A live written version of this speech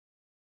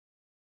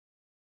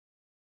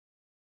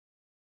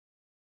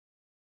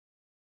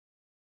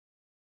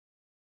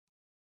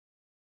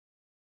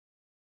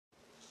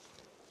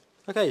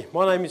Okay,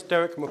 my name is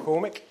Derrick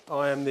McCormick.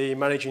 I am the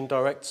Managing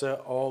Director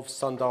of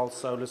Sundial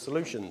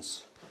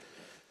Solutions.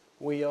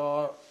 We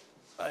are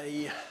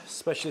a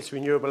specialist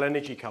renewable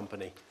energy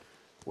company.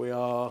 We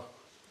are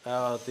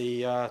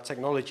the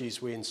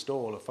technologies we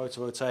install are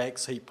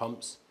photovoltaics, heat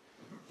pumps,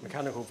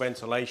 mechanical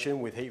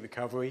ventilation with heat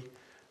recovery,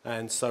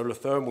 and solar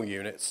thermal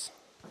units.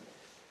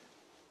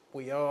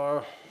 We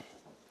are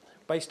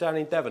based down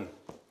in Devon,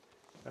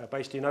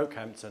 based in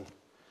Oakhampton.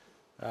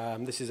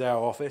 This is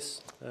our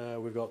office.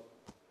 We've got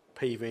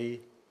PV,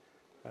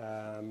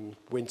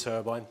 wind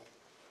turbine,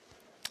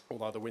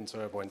 although the wind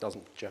turbine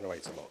doesn't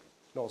generate a lot,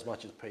 not as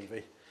much as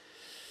PV.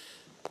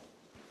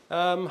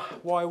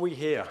 Why are we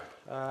here?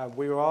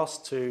 We were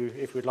asked to,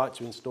 if we'd like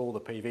to install the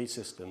PV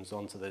systems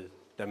onto the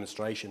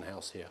demonstration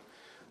house here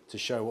to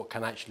show what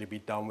can actually be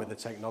done with the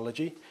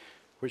technology,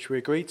 which we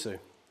agreed to.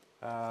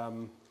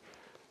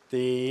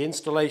 The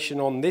installation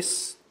on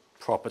this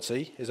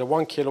property is a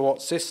 1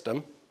 kilowatt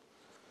system.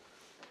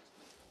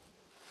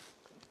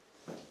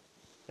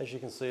 As you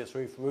can see, it's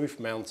roof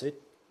mounted.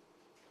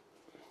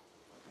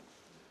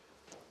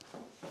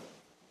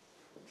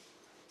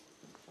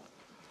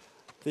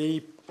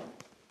 The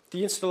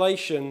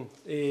installation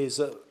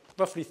is at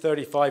roughly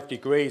 35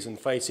 degrees and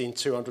facing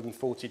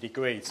 240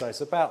 degrees, so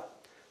it's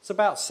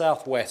about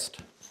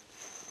southwest.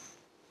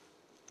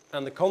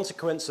 And the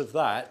consequence of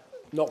that,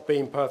 not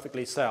being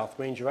perfectly south,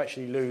 means you're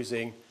actually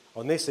losing,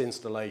 on this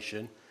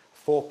installation,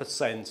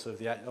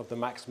 4% of the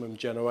maximum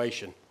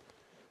generation.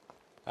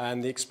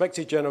 And the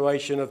expected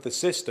generation of the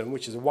system,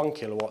 which is a 1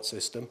 kilowatt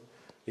system,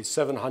 is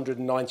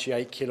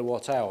 798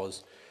 kilowatt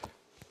hours.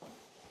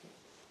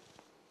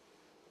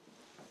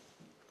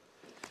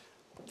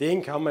 The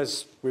income,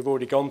 as we've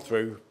already gone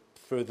through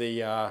from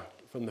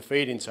the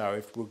feed-in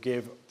tariff, will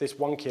give this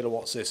 1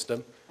 kilowatt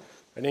system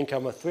an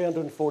income of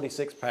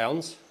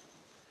 £346.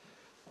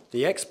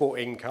 The export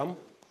income,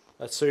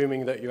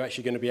 assuming that you're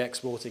actually going to be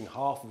exporting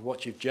half of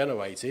what you've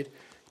generated,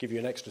 give you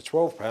an extra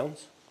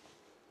 £12.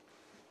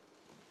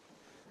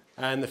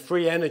 And the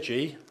free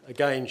energy,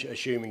 again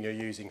assuming you're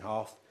using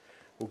half,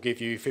 will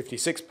give you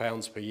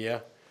 £56 per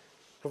year,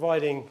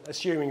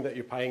 assuming that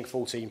you're paying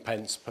 14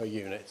 pence per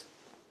unit,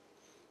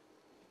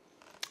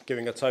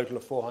 giving a total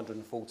of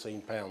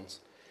 £414.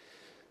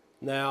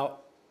 Now,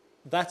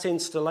 that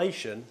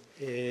installation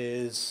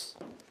is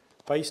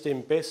based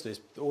in Bicester.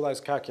 All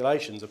those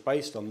calculations are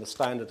based on the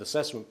standard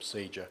assessment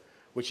procedure,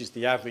 which is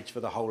the average for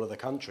the whole of the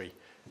country.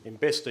 In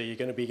Bicester, you're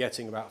going to be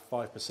getting about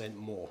 5%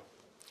 more.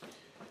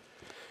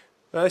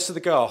 This is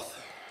the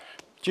Garth.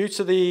 Due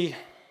to the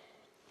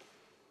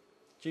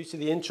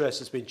interest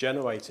that's been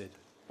generated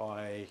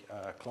by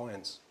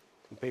clients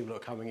and people that are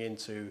coming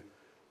into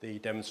the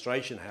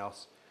demonstration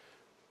house,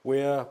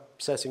 we're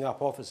setting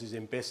up offices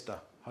in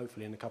Bicester,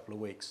 hopefully in a couple of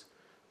weeks.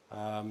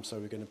 So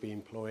we're going to be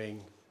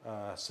employing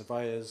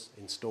surveyors,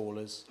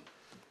 installers.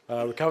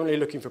 We're currently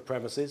looking for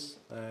premises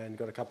and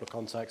got a couple of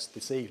contacts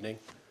this evening,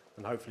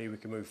 and hopefully we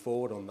can move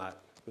forward on that,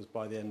 because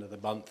by the end of the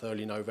month,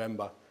 early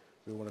November,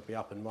 we want to be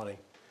up and running.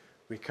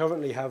 We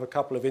currently have a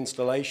couple of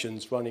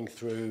installations running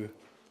through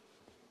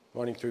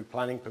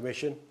planning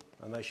permission,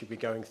 and they should be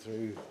going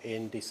through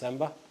in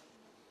December.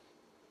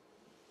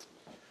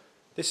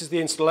 This is the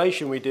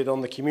installation we did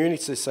on the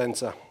community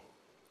centre,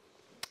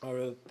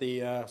 or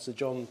the Sir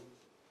John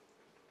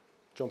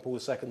Paul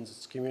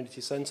II's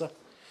community centre.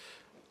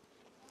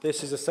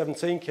 This is a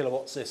 17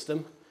 kilowatt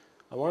system,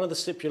 and one of the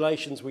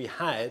stipulations we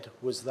had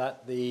was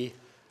that the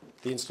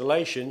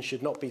installation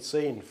should not be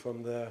seen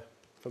from the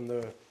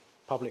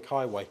public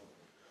highway.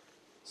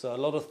 So a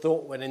lot of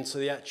thought went into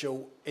the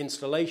actual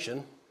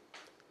installation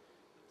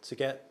to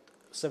get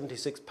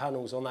 76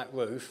 panels on that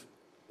roof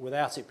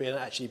without it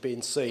actually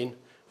being seen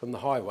from the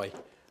highway.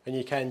 And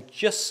you can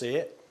just see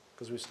it,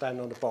 because we were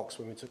standing on the box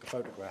when we took a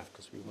photograph,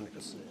 because we wanted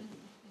to see it.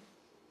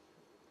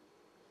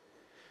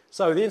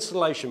 So the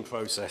installation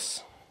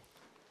process.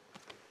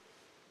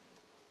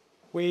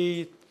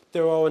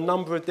 There are a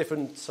number of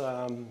different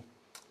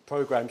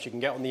programs you can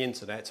get on the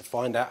internet to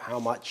find out how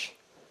much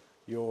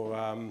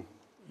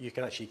you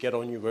can actually get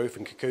on your roof,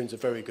 and Cocoon's a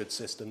very good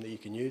system that you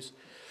can use.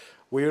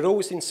 We would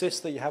always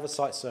insist that you have a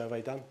site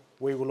survey done.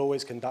 We will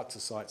always conduct a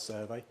site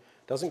survey.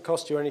 It doesn't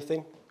cost you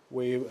anything.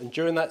 And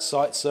during that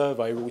site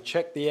survey, we'll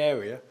check the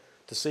area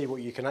to see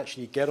what you can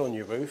actually get on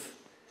your roof.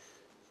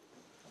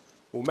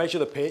 We'll measure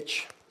the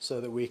pitch so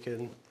that we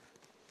can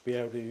be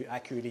able to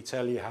accurately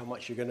tell you how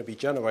much you're going to be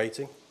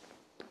generating.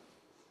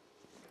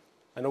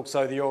 And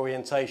also the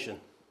orientation.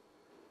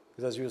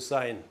 Because as you were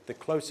saying, the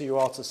closer you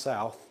are to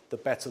south, the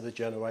better the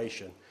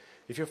generation.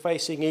 If you're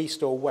facing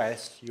east or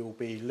west, you'll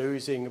be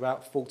losing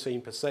about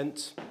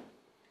 14%.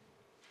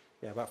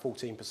 Yeah, about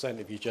 14%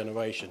 of your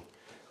generation.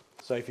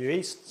 So if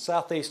you're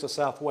southeast or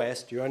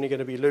southwest, you're only going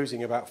to be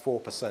losing about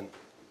 4%.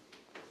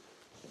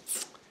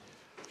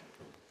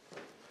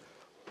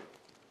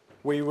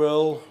 We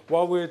will,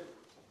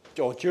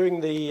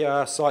 during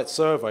the site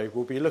survey,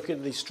 we'll be looking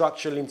at the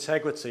structural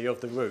integrity of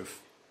the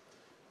roof.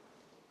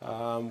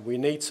 We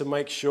need to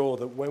make sure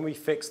that when we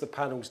fix the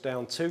panels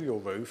down to your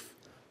roof,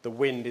 the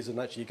wind isn't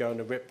actually going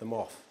to rip them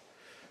off.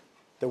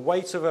 The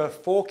weight of a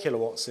 4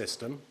 kilowatt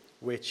system,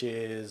 which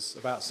is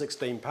about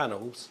 16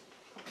 panels.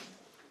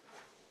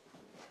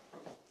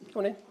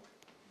 Come on in.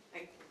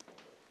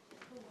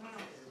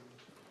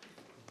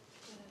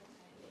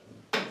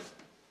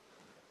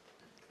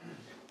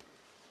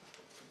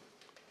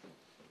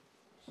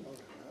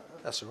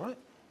 That's all right.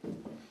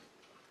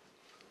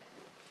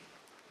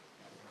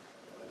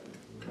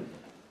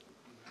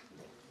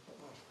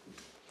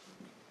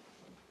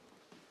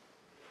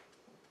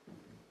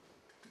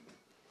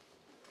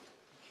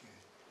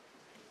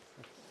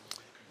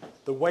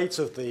 The weight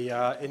of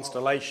the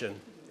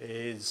installation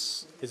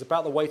is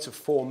about the weight of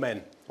 4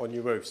 men on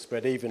your roof,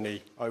 spread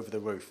evenly over the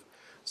roof.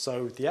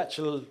 So the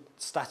actual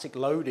static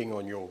loading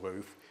on your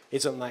roof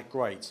isn't that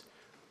great.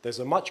 There's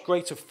a much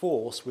greater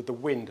force with the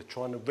wind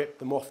trying to rip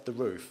them off the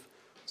roof.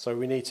 So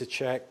we need to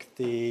check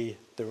the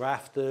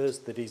rafters,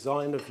 the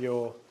design of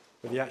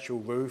the actual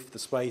roof, the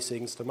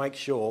spacings, to make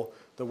sure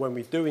that when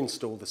we do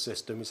install the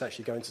system, it's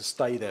actually going to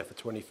stay there for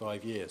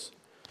 25 years.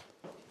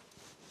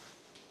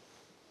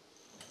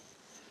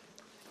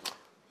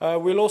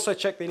 We'll also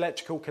check the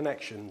electrical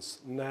connections.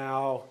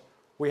 Now,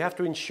 we have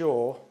to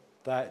ensure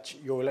that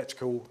your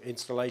electrical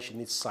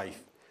installation is safe.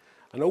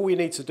 And all we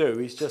need to do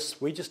is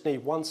we just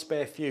need one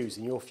spare fuse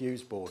in your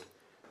fuse board.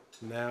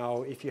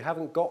 Now, if you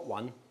haven't got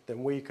one,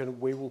 then we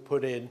will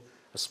put in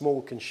a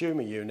small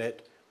consumer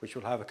unit, which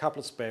will have a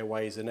couple of spare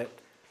ways in it,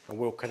 and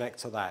we'll connect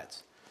to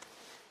that.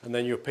 And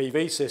then your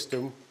PV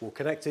system will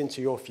connect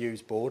into your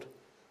fuse board.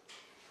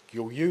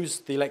 You'll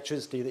use the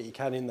electricity that you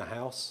can in the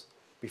house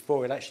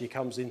before it actually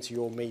comes into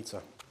your meter.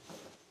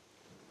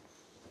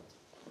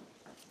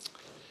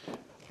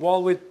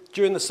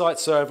 During the site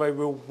survey,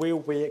 we'll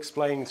be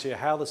explaining to you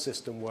how the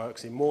system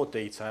works in more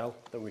detail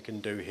than we can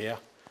do here,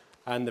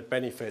 and the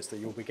benefits that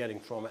you'll be getting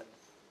from it.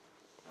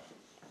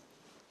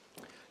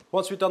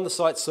 Once we've done the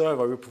site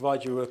survey, we'll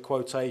provide you with a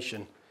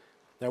quotation.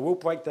 Now, we'll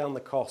break down the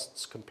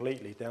costs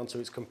completely down to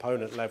its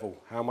component level,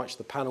 how much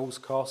the panels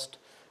cost,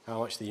 how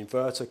much the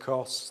inverter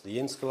costs, the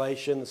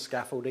installation, the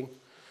scaffolding.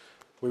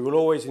 We will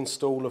always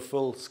install a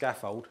full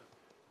scaffold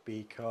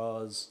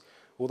because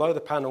although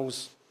the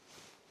panels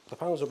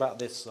are about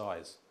this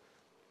size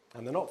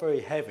and they're not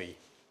very heavy,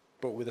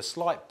 but with a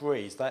slight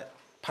breeze, that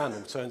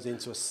panel turns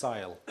into a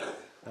sail,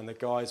 and the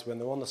guys, when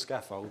they're on the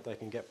scaffold, they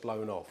can get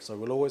blown off. So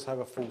we'll always have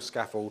a full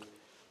scaffold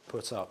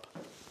put up.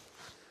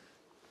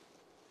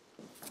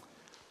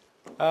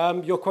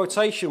 Your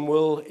quotation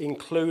will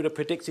include a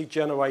predicted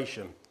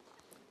generation.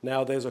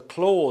 Now, there's a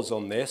clause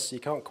on this, you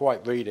can't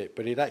quite read it,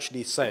 but it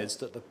actually says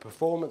that the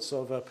performance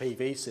of a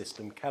PV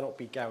system cannot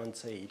be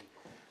guaranteed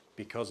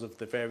because of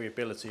the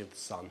variability of the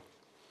sun.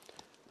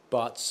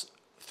 But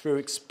through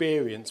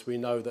experience, we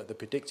know that the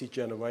predicted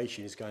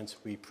generation is going to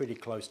be pretty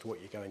close to what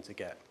you're going to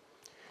get.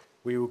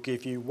 We will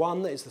give you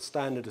one that is the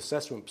standard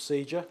assessment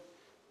procedure,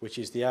 which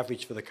is the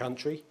average for the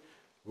country.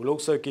 We'll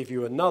also give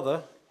you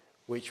another,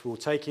 which will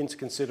take into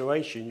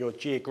consideration your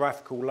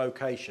geographical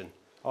location,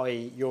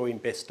 i.e. you're in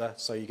Bicester,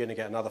 so you're going to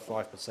get another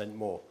 5%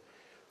 more.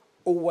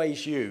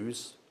 Always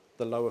use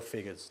the lower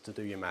figures to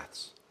do your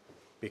maths,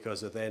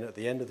 because then at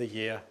the end of the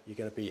year, you're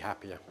going to be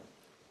happier.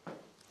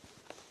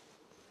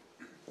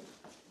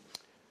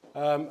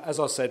 As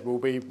I said,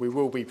 we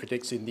will be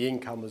predicting the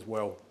income as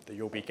well that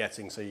you'll be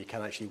getting, so you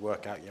can actually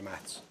work out your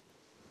maths.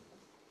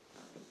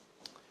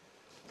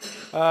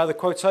 The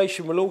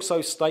quotation will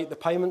also state the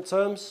payment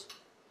terms.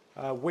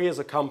 We as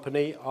a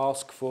company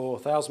ask for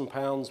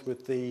 £1,000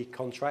 with the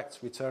contract,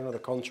 return of the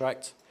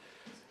contract.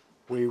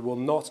 We will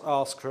not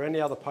ask for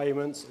any other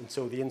payments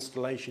until the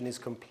installation is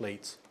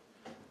complete.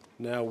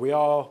 Now, we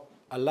are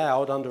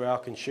allowed under our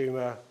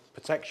consumer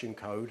protection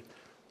code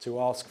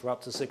to ask for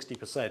up to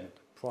 60%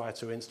 prior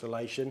to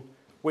installation.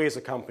 We as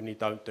a company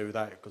don't do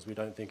that because we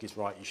don't think it's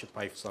right. You should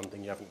pay for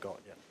something you haven't got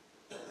yet.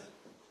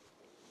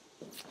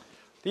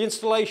 The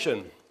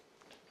installation.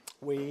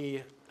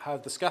 We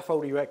have the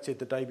scaffold erected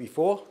the day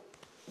before.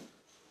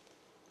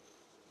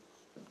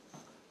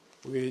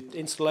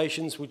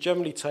 Installations will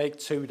generally take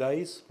 2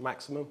 days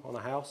maximum on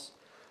a house.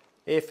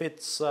 If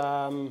it's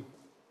a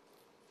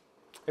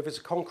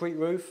concrete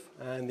roof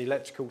and the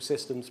electrical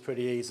system's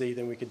pretty easy,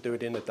 then we could do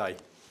it in a day.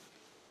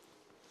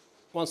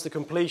 Once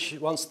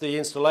the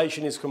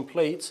installation is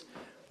complete,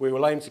 we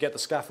will aim to get the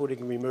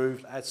scaffolding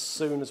removed as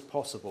soon as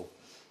possible.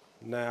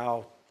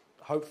 Now,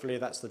 hopefully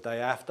that's the day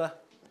after.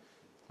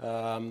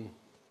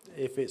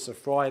 If it's a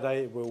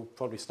Friday, we'll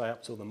probably stay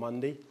up till the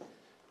Monday.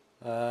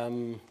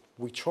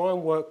 We try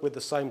and work with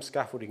the same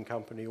scaffolding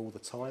company all the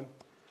time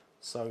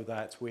so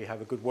that we have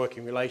a good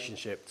working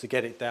relationship to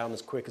get it down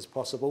as quick as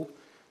possible.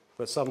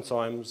 But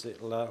sometimes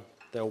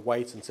they'll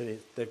wait until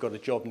they've got a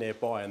job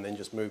nearby and then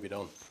just move it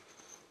on.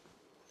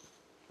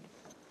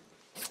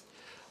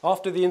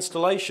 After the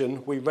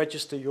installation, we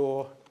register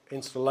your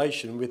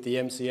installation with the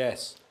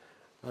MCS,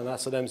 and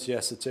that's an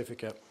MCS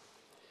certificate.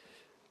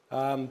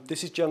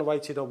 This is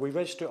generated, we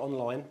register it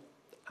online,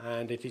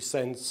 and it is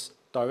sent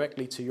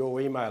directly to your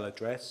email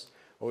address,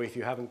 or if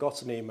you haven't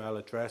got an email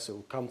address, it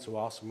will come to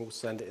us and we'll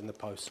send it in the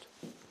post.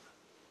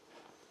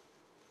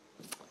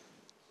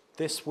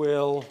 This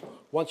will,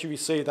 once you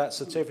receive that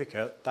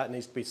certificate, that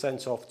needs to be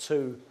sent off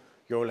to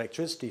your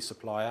electricity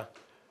supplier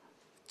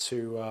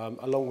to,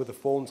 along with the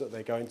forms that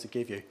they're going to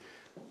give you.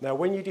 Now,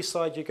 when you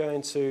decide you're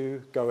going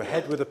to go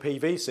ahead with a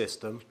PV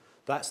system,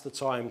 that's the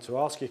time to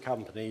ask your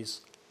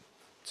companies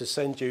to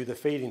send you the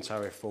feed-in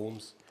tariff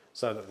forms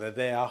so that they're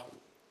there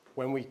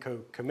when we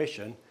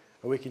commission,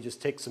 and we can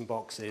just tick some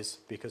boxes,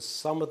 because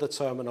some of the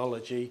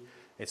terminology,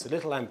 it's a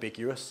little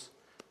ambiguous,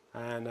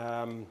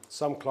 and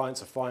some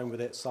clients are fine with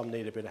it, some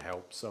need a bit of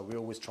help. So we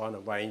always try and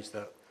arrange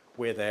that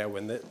we're there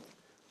when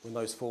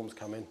those forms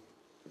come in.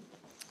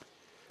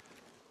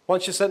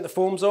 Once you've sent the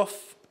forms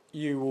off,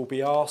 you will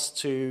be asked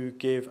to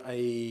give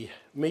a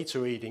meter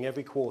reading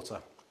every quarter.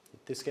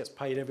 This gets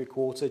paid every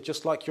quarter,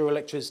 just like your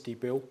electricity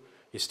bill.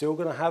 You're still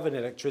going to have an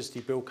electricity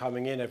bill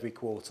coming in every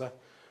quarter,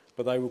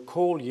 but they will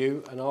call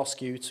you and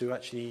ask you to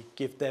actually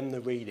give them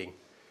the reading.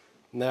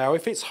 Now,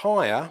 if it's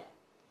higher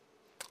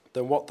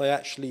than what they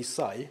actually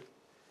say,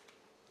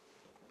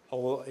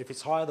 or if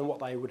it's higher than what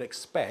they would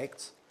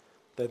expect,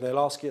 then they'll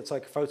ask you to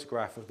take a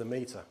photograph of the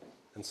meter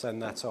and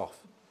send that off.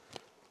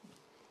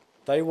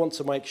 They want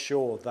to make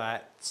sure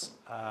that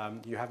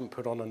you haven't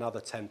put on another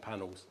 10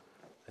 panels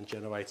and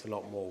generate a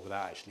lot more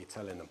without actually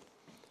telling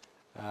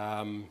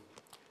them.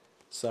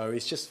 So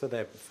it's just for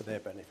their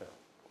benefit.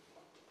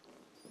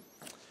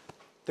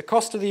 The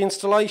cost of the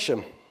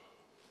installation.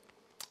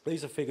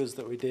 These are figures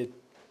that we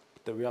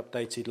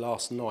updated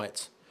last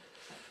night.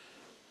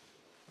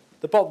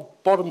 The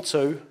bottom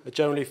two are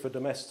generally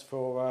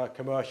for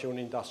commercial and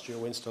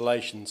industrial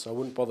installations, so I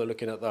wouldn't bother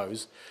looking at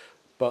those.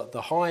 But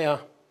the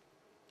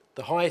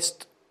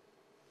highest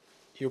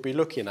you'll be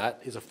looking at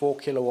is a 4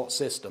 kilowatt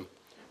system,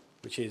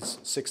 which is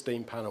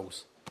 16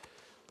 panels.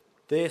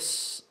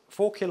 This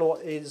 4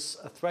 kilowatt is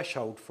a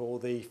threshold for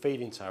the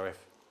feed-in tariff.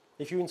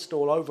 If you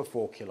install over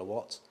 4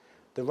 kilowatts,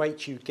 the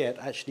rate you get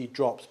actually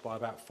drops by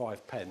about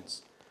 5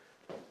 pence.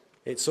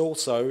 It's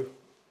also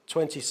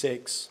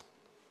 26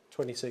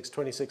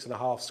 and a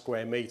half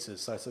square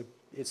meters, so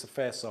it's a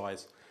fair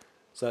size.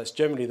 So it's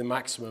generally the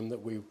maximum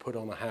that we would put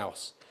on a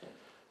house.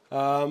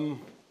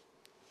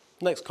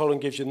 Next column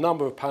gives you the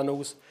number of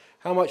panels,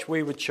 how much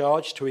we would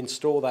charge to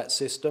install that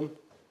system,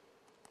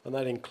 and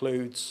that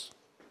includes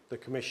the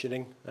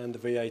commissioning and the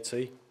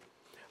VAT.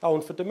 Oh,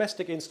 and for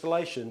domestic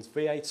installations,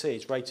 VAT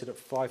is rated at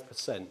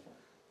 5%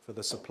 for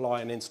the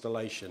supply and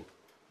installation.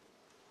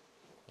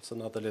 That's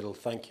another little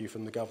thank you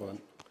from the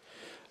government.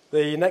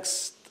 The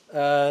next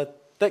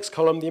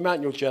column, the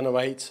amount you'll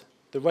generate,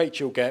 the rate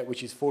you'll get,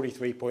 which is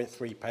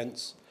 43.3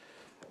 pence.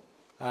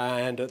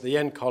 And at the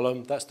end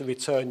column, that's the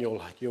return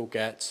you'll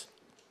get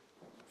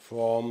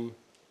from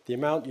the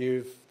amount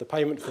the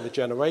payment for the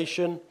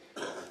generation,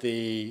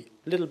 the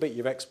little bit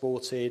you've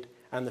exported,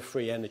 and the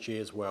free energy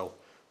as well.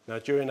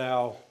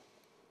 Now,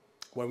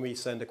 when we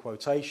send a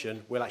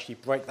quotation, we'll actually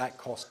break that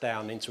cost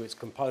down into its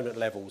component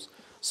levels,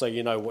 so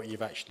you know what you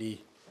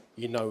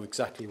know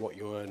exactly what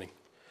you're earning.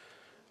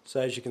 So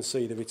as you can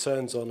see, the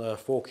returns on a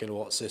 4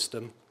 kilowatt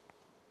system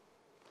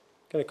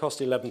going to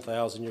cost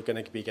 11,000. You're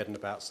going to be getting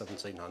about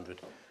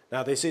 1,700.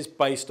 Now, this is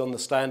based on the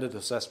standard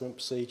assessment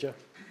procedure.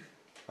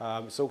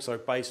 It's also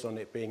based on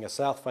it being a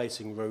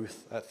south-facing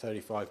roof at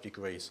 35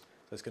 degrees.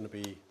 That's going to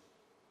be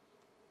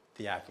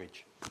the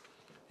average.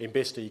 In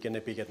Bicester, you're going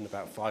to be getting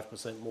about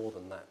 5% more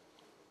than that.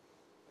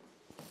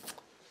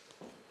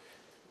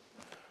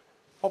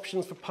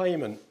 Options for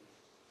payment.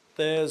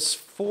 There's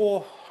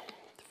four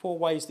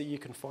ways that you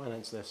can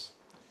finance this.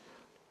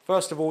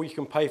 First of all, you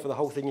can pay for the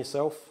whole thing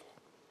yourself.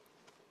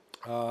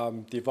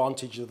 The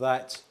advantage of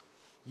that,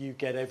 you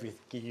get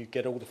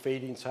all the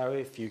feed-in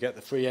tariff, you get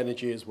the free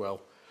energy as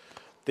well.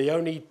 The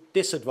only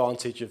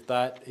disadvantage of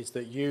that is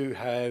that you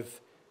have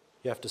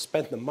to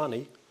spend the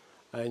money,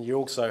 and you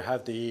also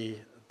have the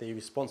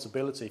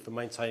responsibility for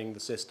maintaining the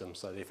system.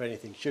 So if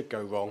anything should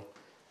go wrong,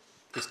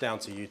 it's down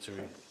to you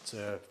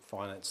to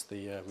finance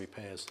the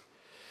repairs.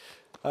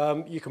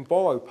 You can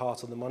borrow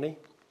part of the money.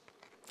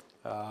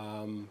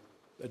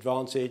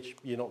 Advantage,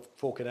 you're not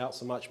forking out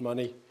so much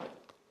money.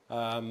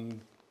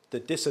 The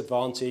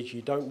disadvantage,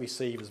 you don't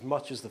receive as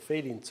much as the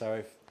feed-in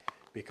tariff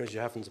because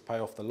you're having to pay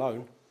off the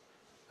loan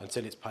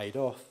until it's paid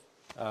off,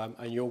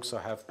 and you also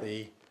have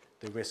the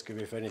risk of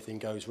if anything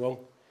goes wrong.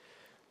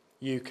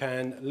 You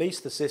can lease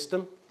the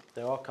system.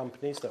 There are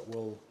companies that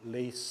will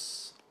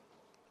lease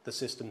the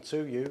system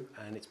to you,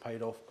 and it's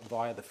paid off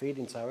via the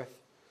feed-in tariff.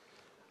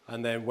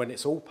 And then when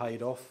it's all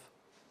paid off,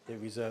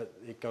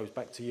 it goes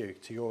back to you,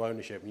 to your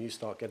ownership, and you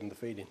start getting the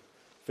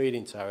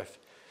feed-in tariff.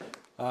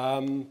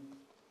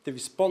 The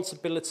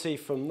responsibility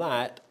from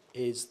that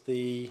is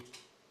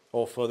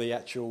for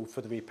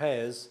the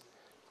repairs,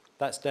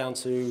 that's down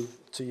to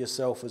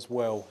yourself as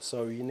well.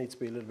 So you need to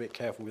be a little bit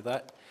careful with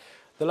that.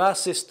 The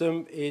last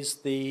system is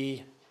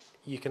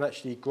you can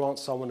actually grant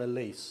someone a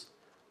lease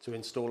to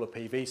install a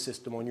PV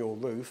system on your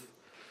roof.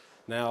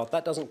 Now,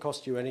 that doesn't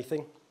cost you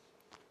anything.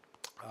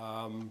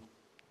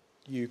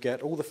 You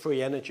get all the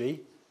free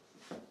energy,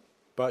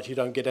 but you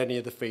don't get any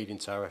of the feed-in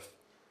tariff.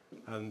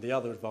 And the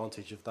other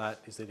advantage of that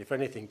is that if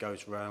anything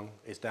goes wrong,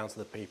 it's down to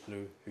the people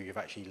who you've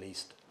actually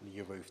leased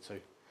your roof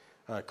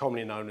to,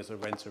 commonly known as a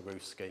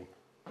rent-a-roof scheme.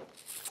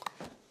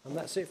 And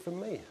that's it from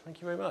me.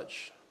 Thank you very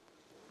much.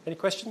 Any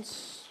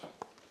questions?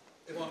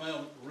 If I may,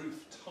 on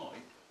roof type,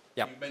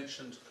 Yep. you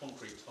mentioned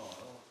concrete tile.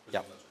 I presume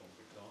Yep. that's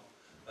concrete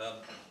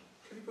tile.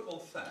 Can you put on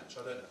thatch?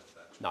 I don't have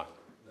thatch. No.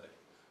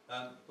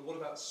 No. But what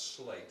about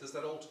slate? Does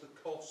that alter the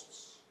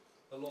costs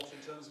a lot in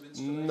terms of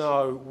installation?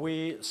 No,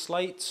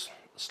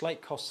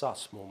 slate costs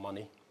us more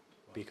money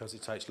because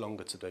it takes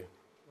longer to do.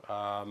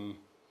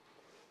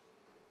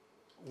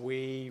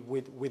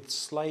 With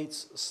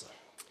slates,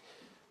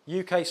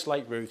 UK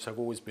slate roofs have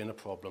always been a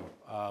problem.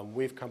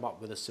 We've come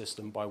up with a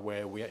system by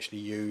where we actually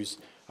use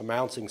a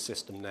mounting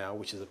system now,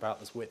 which is about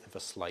the width of a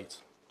slate.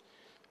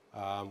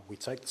 We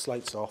take the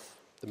slates off,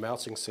 the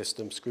mounting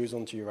system screws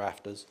onto your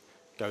rafters,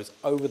 goes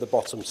over the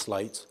bottom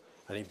slate,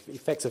 and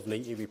effectively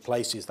it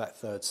replaces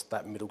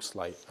that middle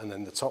slate, and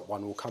then the top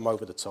one will come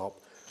over the top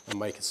and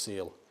make a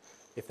seal.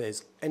 If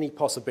there's any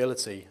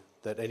possibility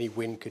that any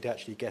wind could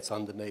actually get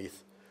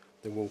underneath,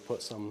 then we'll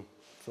put some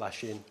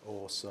flashing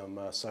or some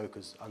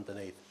soakers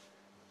underneath.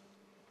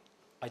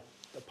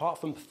 Apart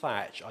from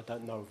thatch, I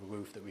don't know of a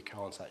roof that we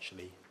can't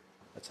actually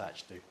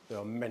attach to. There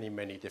are many,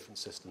 many different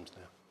systems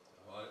now.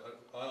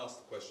 I asked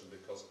the question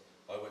because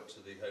I went to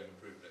the Home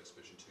Improvement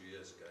Exhibition 2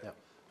 years ago, Yep.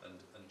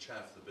 and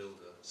Chav, the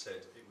builder,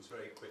 said it was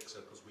very quick,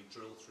 sir, because we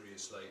drilled through your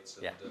slates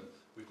and Yeah.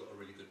 We've got a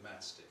really good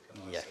mastic.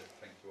 And I Yeah. said,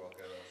 thank you, I'll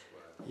go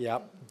elsewhere.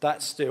 Yeah,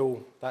 that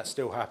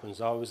still happens.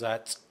 I was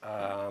at,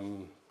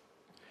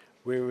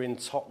 we were in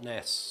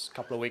Totnes a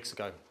couple of weeks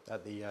ago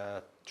at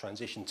the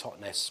Transition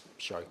Totnes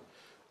show,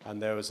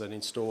 and there was an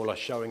installer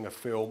showing a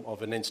film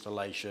of an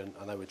installation,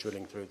 and they were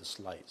drilling through the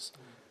slates.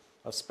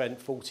 I've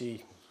spent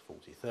 30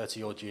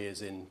 odd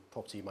years in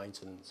property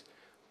maintenance.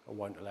 I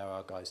won't allow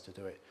our guys to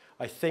do it.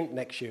 I think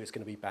next year it's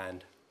going to be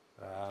banned.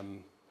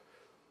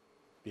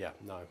 Yeah,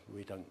 no,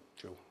 we don't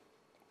drill.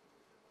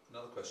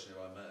 Another question, if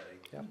I may.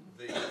 Yep.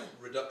 The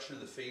reduction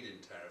in the feed-in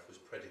tariff was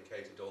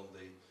predicated on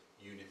the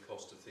unit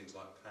cost of things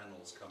like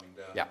panels coming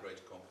down Yep. and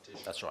greater competition.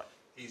 That's right.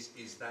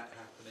 Is that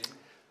happening?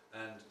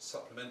 And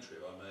supplementary,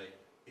 if I may,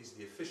 is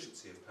the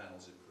efficiency of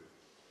panels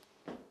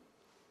improving?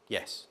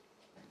 Yes.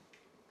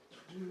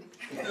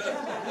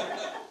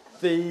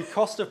 The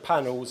cost of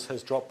panels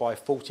has dropped by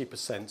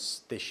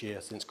 40% this year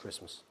since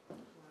Christmas.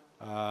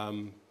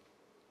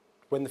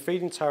 When the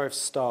feed-in tariff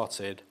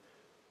started,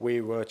 we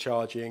were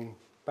charging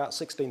about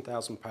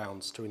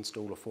 £16,000 to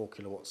install a 4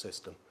 kilowatt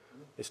system.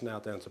 It's now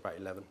down to about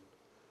 11.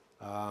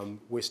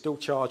 We're still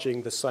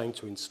charging the same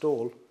to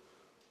install,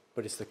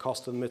 but it's the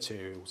cost of the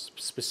materials,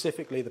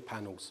 specifically the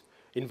panels.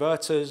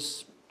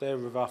 Inverters, they're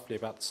roughly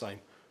about the same,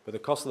 but the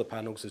cost of the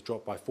panels has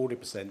dropped by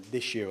 40%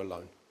 this year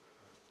alone.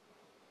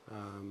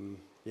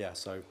 Yeah,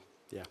 so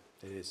yeah,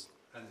 it is.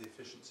 And the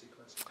efficiency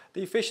question?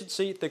 The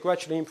efficiency, they're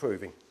gradually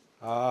improving.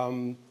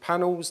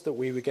 Panels that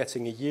we were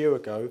getting a year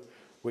ago,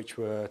 which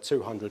were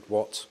 200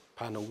 watt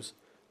panels,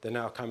 they're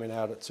now coming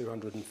out at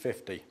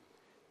 250.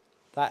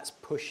 That's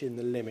pushing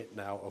the limit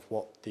now of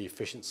what the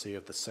efficiency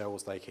of the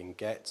cells they can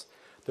get.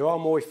 There are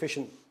more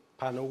efficient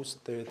panels.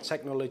 The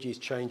technology is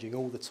changing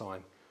all the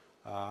time.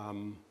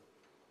 And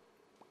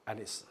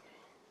it's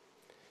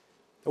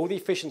all the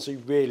efficiency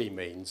really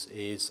means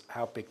is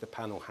how big the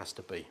panel has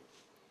to be.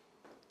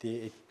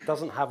 It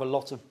doesn't have a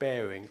lot of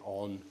bearing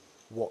on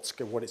what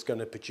it's going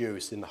to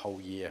produce in the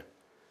whole year.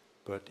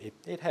 But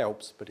it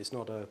helps, but it's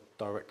not a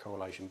direct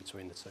correlation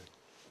between the two.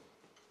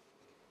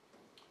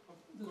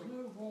 There's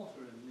no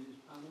water in these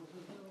panels,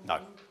 is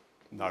there?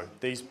 No.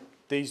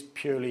 These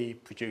purely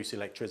produce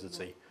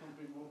electricity.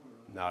 Pumping water,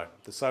 right? No,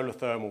 the solar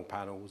thermal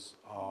panels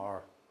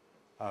are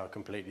a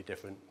completely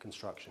different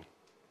construction.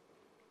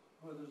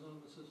 Oh, there's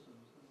other systems.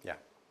 Yeah.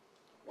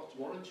 What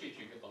warranty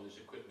do you get on this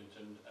equipment,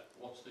 and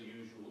what's the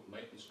usual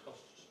maintenance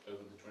costs over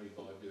the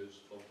 25 years?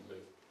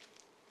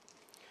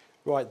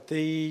 Right,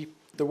 the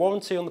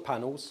warranty on the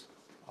panels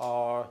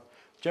are,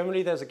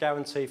 generally there's a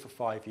guarantee for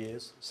 5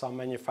 years. Some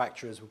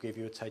manufacturers will give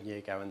you a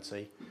 10-year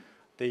guarantee.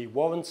 The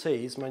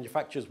warranties,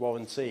 manufacturers'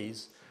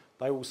 warranties,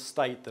 they will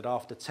state that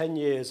after 10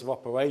 years of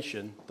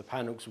operation, the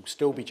panels will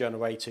still be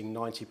generating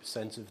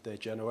 90% of their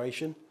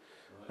generation.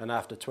 Right. And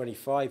after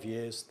 25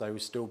 years, they will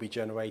still be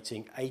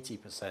generating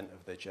 80%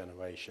 of their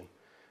generation.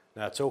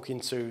 Now, talking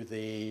to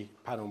the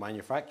panel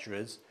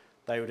manufacturers,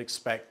 they would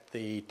expect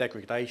the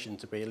degradation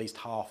to be at least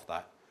half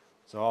that.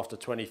 So after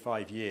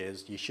 25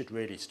 years, you should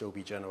really still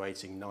be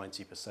generating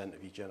 90%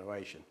 of your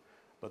generation,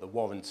 but the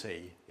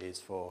warranty is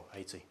for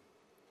 80.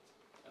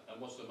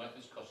 And what's the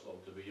maintenance cost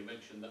like to be? You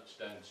mentioned that's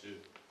down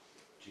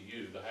to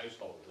you, the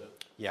householder.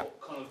 Yeah.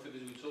 What kind of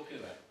figures are we talking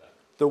about?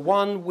 The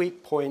one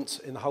weak point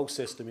in the whole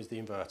system is the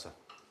inverter.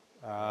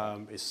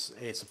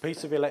 It's a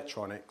piece of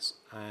electronics,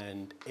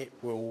 and it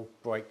will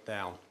break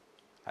down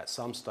at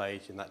some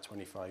stage in that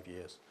 25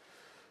 years.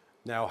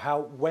 Now,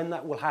 when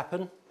that will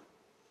happen,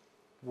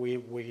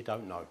 we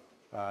don't know.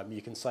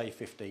 You can say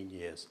 15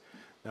 years.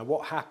 Now,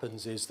 what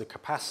happens is the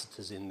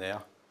capacitors in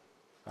there,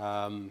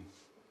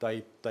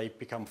 they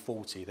become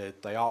faulty.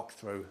 They arc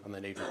through and they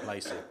need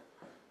replacing.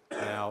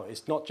 Now,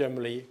 it's not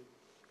generally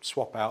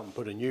swap out and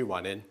put a new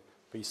one in,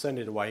 but you send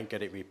it away and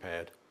get it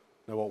repaired.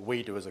 Now, what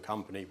we do as a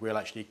company, we'll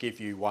actually give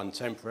you one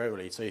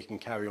temporarily so you can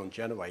carry on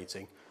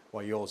generating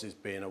while yours is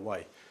being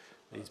away.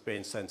 It's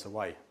being sent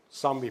away.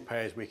 Some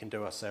repairs we can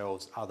do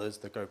ourselves, others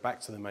that go back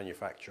to the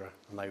manufacturer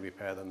and they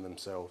repair them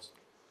themselves.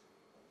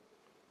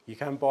 You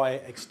can buy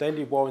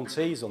extended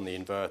warranties on the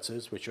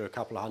inverters, which are a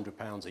couple of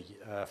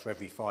 £100 for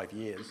every 5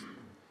 years.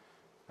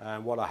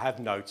 And what I have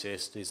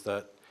noticed is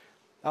that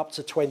up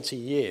to 20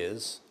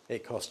 years,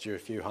 it costs you a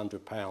few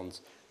 £100.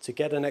 To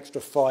get an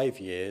extra 5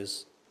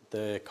 years,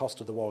 the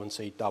cost of the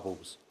warranty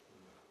doubles.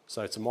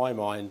 So to my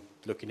mind,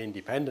 looking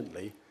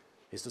independently,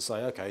 is to say,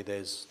 okay,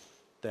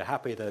 they're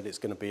happy that it's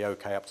going to be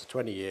okay up to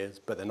 20 years,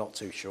 but they're not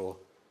too sure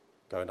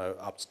going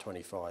up to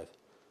 25.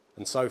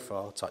 And so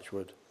far, touch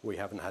wood, we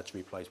haven't had to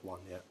replace one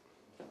yet.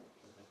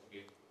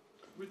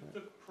 With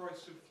the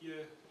price of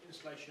your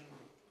installation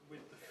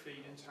with the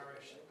feed-in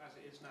tariff as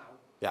it is now,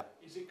 Yeah.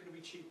 is it going to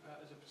be cheaper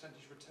as a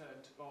percentage return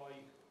to buy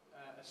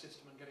a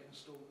system and get it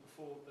installed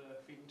before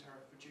the feed-in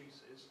tariff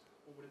reduces,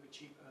 or would it be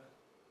cheaper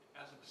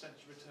as a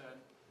percentage return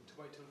to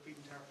wait till the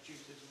feed-in tariff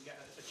reduces and get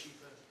a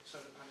cheaper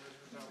solar panel as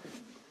a result?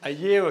 A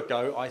year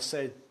ago, I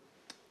said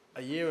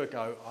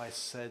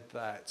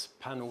that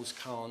panels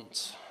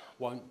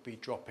won't be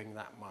dropping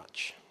that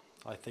much.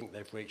 I think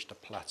they've reached a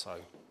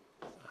plateau,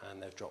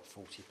 and they've dropped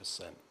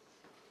 40%.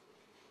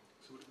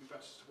 So would it be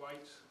best to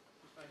wait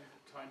and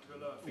tie into a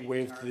lower feed-in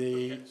With tariff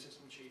the- but get the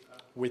system cheaper?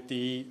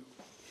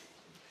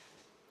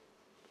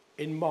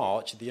 In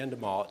March, at the end of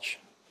March,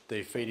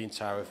 the feed-in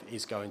tariff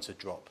is going to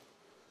drop.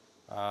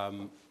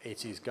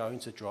 It is going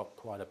to drop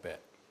quite a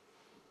bit.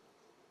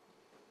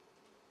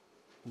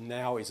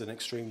 Now is an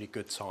extremely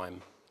good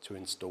time to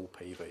install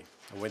PV.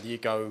 And whether you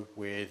go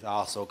with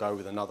us or go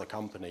with another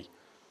company,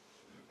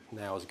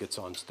 now is a good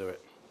time to do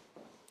it.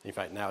 In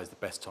fact, now is the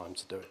best time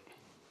to do it.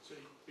 So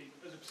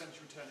as a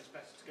percentage return, it's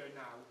better to go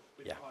now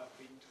with Yeah. the higher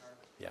feed-in tariff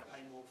Yeah. and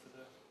pay more for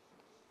the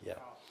Yeah.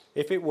 parts.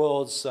 If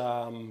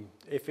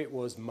it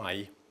was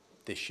May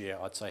this year,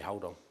 I'd say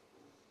hold on.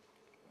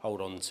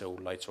 Hold on until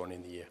later on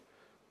in the year.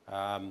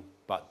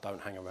 But don't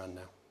hang around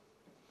now.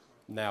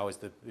 Now is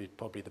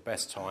probably the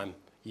best time.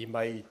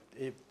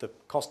 The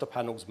cost of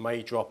panels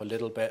may drop a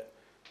little bit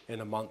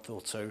in a month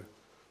or two,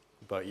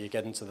 but you're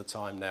getting to the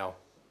time now.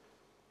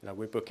 You know,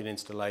 we're booking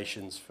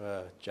installations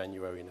for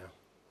January now.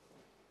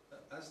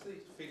 As the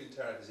feed-in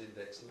tariff is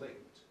index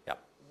linked,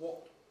 Yep.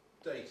 what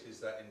date is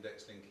that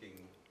index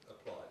linking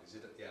applied? Is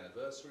it at the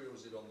anniversary or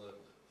is it on the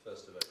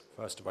 1st of April?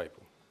 1st of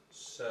April.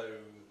 So,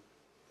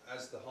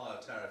 as the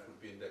higher tariff would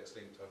be index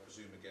linked, I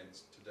presume,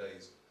 against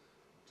today's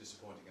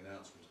disappointing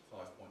announcement of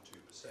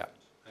 5.2%. Yep.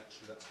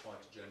 Actually, that's quite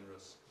a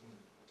generous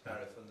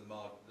tariff, and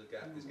the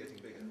gap is getting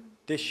bigger.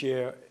 This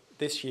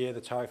year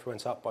the tariff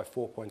went up by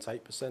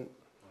 4.8%,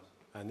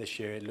 and this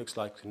year it looks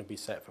like it's going to be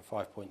set for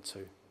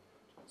 5.2.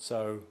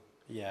 So,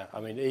 yeah,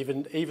 I mean,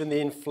 even the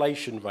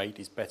inflation rate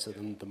is better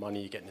than the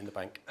money you're getting in the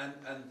bank. And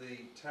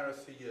the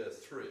tariff for year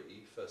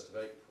 3, 1st of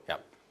April,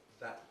 Yep.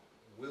 that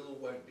will or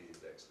won't be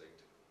index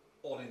linked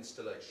on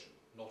installation,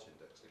 not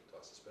index linked,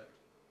 I suspect.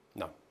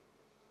 No.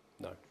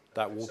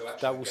 That will So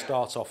actually the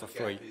start off for the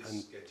free, gap is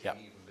and getting yeah,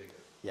 even bigger.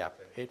 yeah,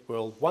 Okay. it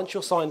will. Once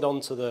you're signed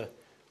onto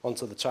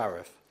the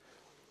tariff,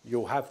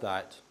 you'll have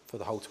that for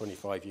the whole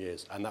 25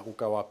 years, and that will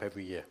go up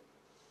every year.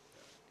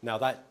 Now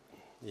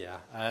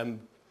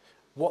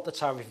what the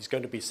tariff is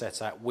going to be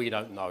set at, we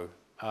don't know.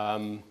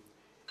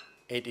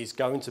 It is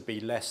going to be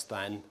less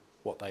than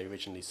what they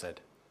originally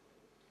said,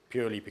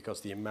 purely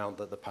because the amount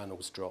that the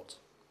panels dropped,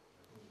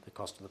 the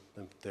cost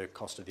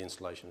of the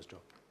installation has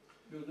dropped.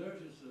 You'll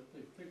notice that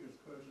the figures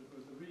quoted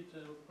was the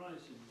retail price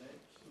index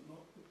and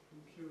not the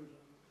computer,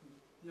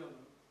 the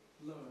other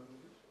lower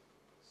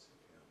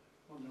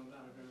on your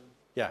diagram.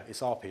 Yeah,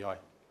 it's RPI.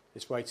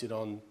 It's rated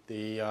on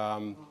the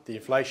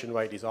inflation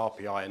rate is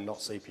RPI and not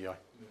CPI.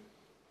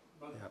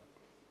 But Yeah.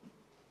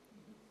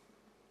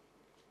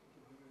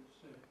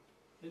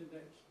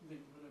 index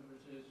link, whatever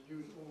it is,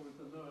 use always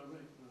the lower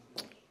rate.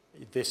 Not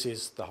this. This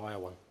is the higher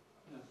one.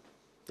 Yeah.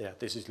 Yeah,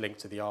 this is linked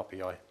to the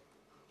RPI,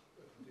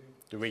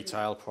 the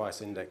retail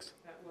price index.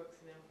 That works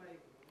in our favour.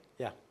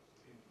 Yeah.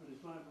 But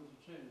it's liable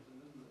to change,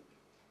 then,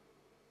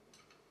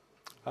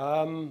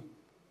 isn't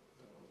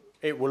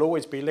it? It will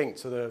always be linked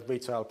to the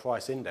retail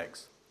price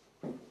index.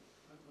 That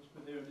must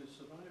be the only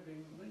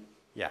surviving link.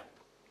 Yeah.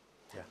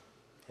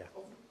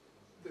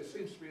 There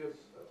seems to be a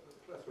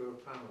plethora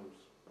of panels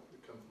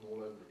that come from all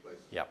over the place.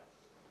 Yeah.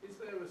 Is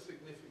there a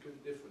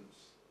significant difference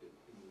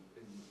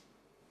in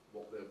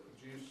what they'll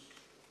produce,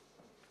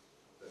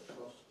 their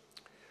cost?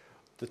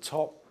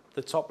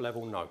 The top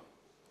level, no.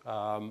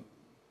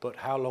 But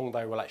how long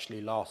they will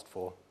actually last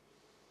for,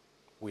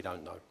 we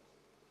don't know.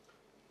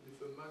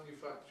 If a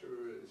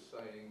manufacturer is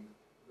saying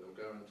they'll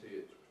guarantee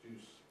it to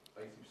produce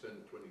 80%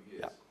 in 20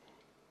 years, Yeah.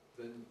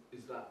 then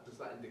does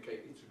that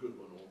indicate it's a good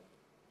one, or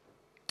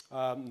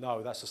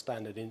No, that's a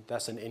standard.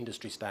 That's an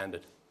industry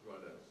standard.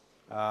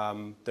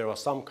 right? There are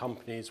some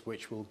companies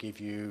which will give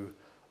you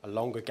a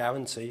longer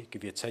guarantee,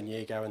 give you a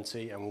 10-year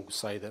guarantee, and we'll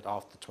say that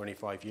after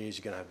 25 years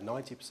you're going to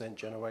have 90%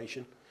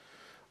 generation.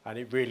 And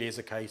it really is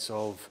a case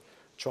of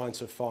trying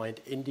to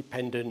find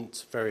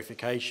independent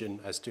verification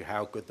as to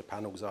how good the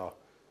panels are.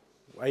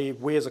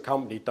 We as a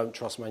company don't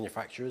trust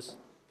manufacturers.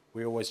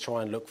 We always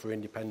try and look for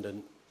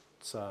independent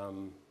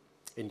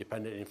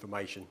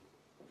information.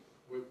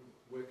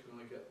 Where can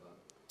I get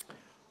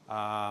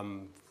that?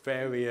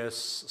 Various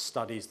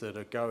studies that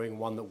are going.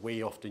 One that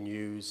we often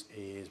use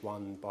is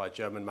one by a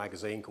German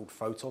magazine called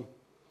Photon,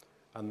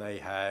 and they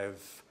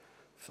have,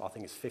 I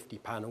think it's 50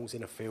 panels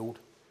in a field,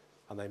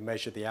 and they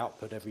measure the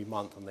output every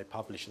month and they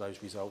publish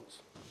those results.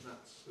 And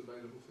that's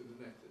available through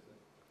the net, is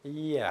it?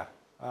 Yeah,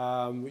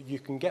 you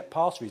can get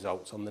past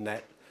results on the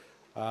net.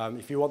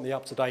 If you want the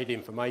up-to-date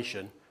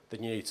information,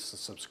 then you need to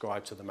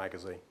subscribe to the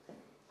magazine.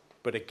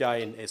 But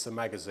again, it's a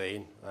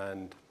magazine,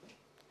 and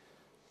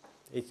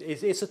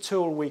it's a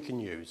tool we can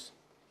use.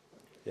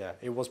 Yeah,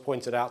 it was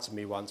pointed out to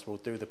me once, well,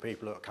 do the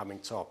people that are coming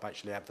top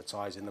actually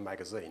advertise in the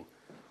magazine?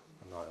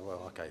 I'm like,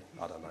 well, okay,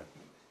 I don't know.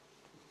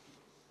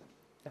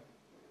 Yeah.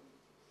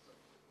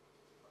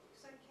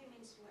 So I came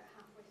into it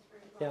halfway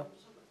through, Yeah. I'm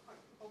sort of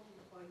quite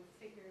boggled by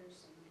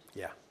figures and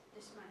Yeah.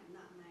 this amount and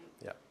that amount.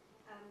 Yeah.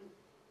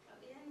 At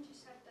the end you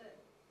said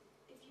that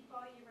if you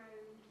buy your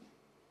own,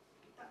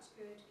 that's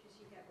good because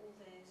you get all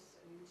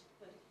this,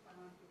 but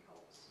financial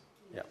costs,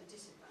 Yeah. the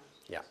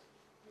disadvantages. Yeah.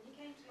 When you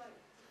came to like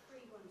the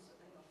free ones that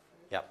they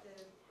offered, Yeah.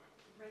 the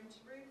rent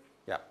roof,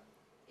 Yeah.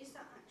 is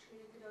that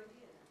actually a good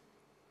idea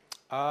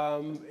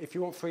then? If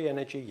you want free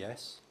energy,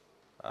 yes.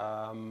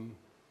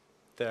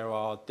 There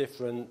are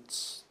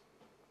different...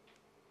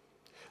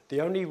 The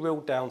only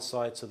real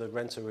downside to the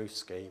rent-a-roof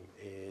scheme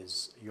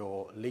is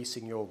you're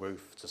leasing your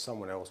roof to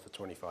someone else for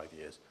 25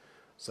 years.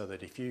 So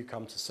that if you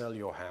come to sell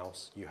your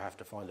house, you have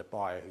to find a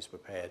buyer who's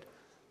prepared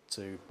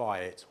to buy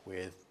it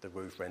with the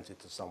roof rented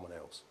to someone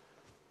else.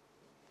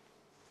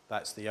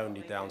 That's the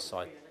only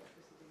downside.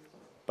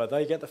 But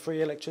they get the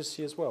free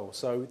electricity as well.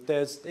 So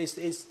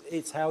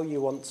it's how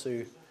you want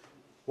to,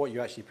 what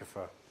you actually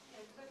prefer. Yeah,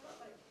 because I've got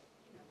like,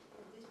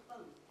 this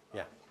bump, but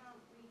Yeah. I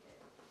can't read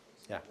it.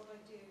 It's Yeah. not what I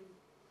do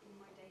in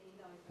my daily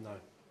life. I No.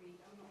 don't read,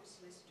 I'm not a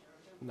solicitor. I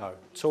don't No.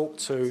 read Talk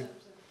concepts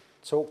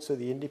of- Talk to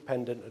the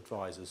independent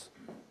advisors,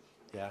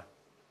 yeah,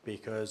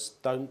 because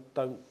don't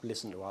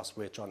listen to us.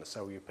 We're trying to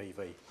sell you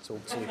PV.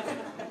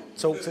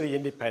 Talk to the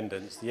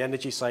independents, the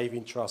Energy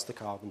Saving Trust, the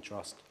Carbon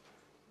Trust,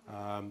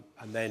 and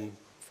then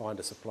find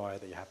a supplier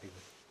that you're happy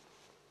with.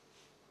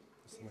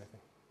 That's the main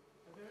thing.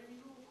 Are there any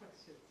more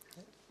questions?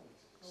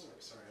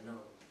 Sorry, I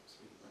know I'm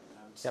speaking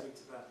right. To Yep. speak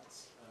to that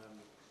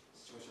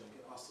situation, I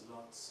get asked a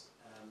lot.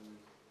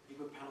 You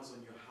put panels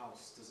on your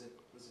house. Does it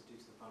do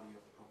to the value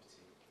of the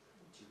property?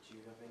 Do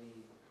you have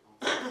any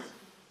answers?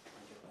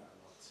 I get that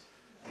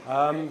a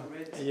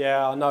lot.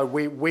 Yeah, I know.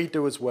 We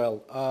do as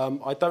well.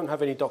 I don't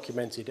have any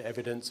documented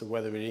evidence of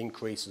whether it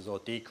increases or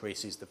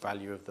decreases the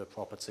value of the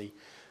property.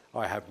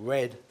 I have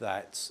read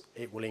that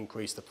it will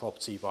increase the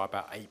property by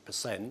about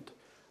 8%,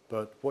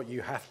 but what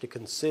you have to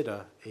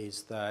consider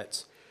is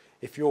that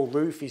if your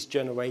roof is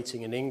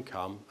generating an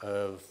income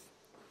of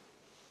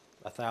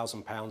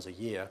 £1,000 a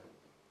year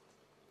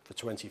for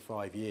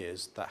 25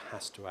 years, that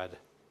has to add,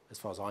 as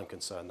far as I'm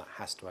concerned, that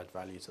has to add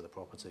value to the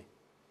property.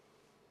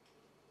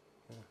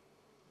 Yeah.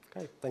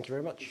 Okay, thank you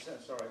very much. You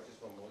said, sorry,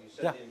 just one more. You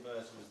said Yeah. the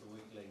inverter was the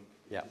weak link.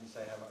 You Yeah. didn't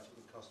say how much it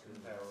would cost to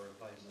repair or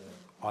replace it.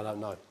 I don't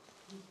know.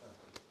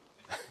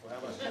 Well,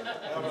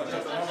 how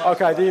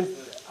much?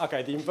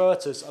 Okay, the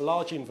inverters, a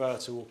large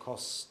inverter will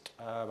cost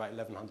about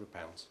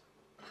 £1,100.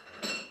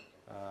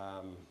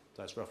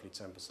 That's roughly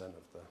 10%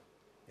 of the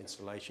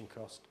installation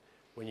cost.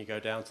 When you go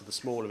down to the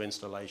smaller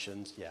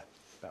installations, yeah,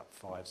 about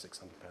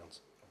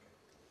 £500–600.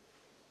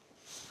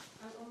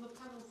 And on the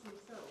panels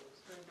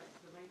themselves, going back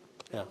to the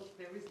maintenance, Yeah.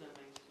 there is no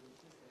maintenance,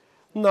 is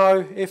there?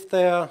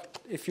 No,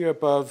 if you're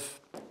above,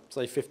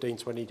 say,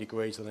 15–20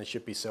 degrees, then they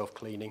should be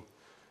self-cleaning.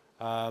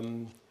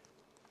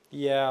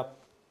 Yeah,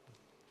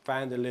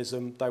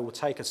 vandalism, they will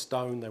take a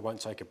stone, they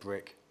won't take a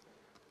brick.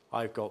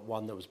 I've got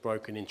one that was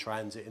broken in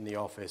transit in the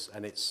office,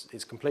 and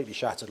it's completely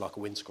shattered like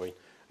a windscreen.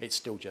 It's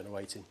still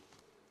generating.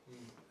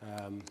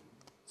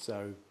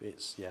 So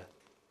it's, yeah,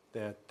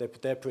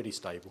 they're pretty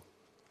stable.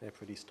 They're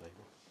pretty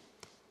stable.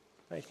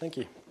 Hey, thank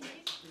you.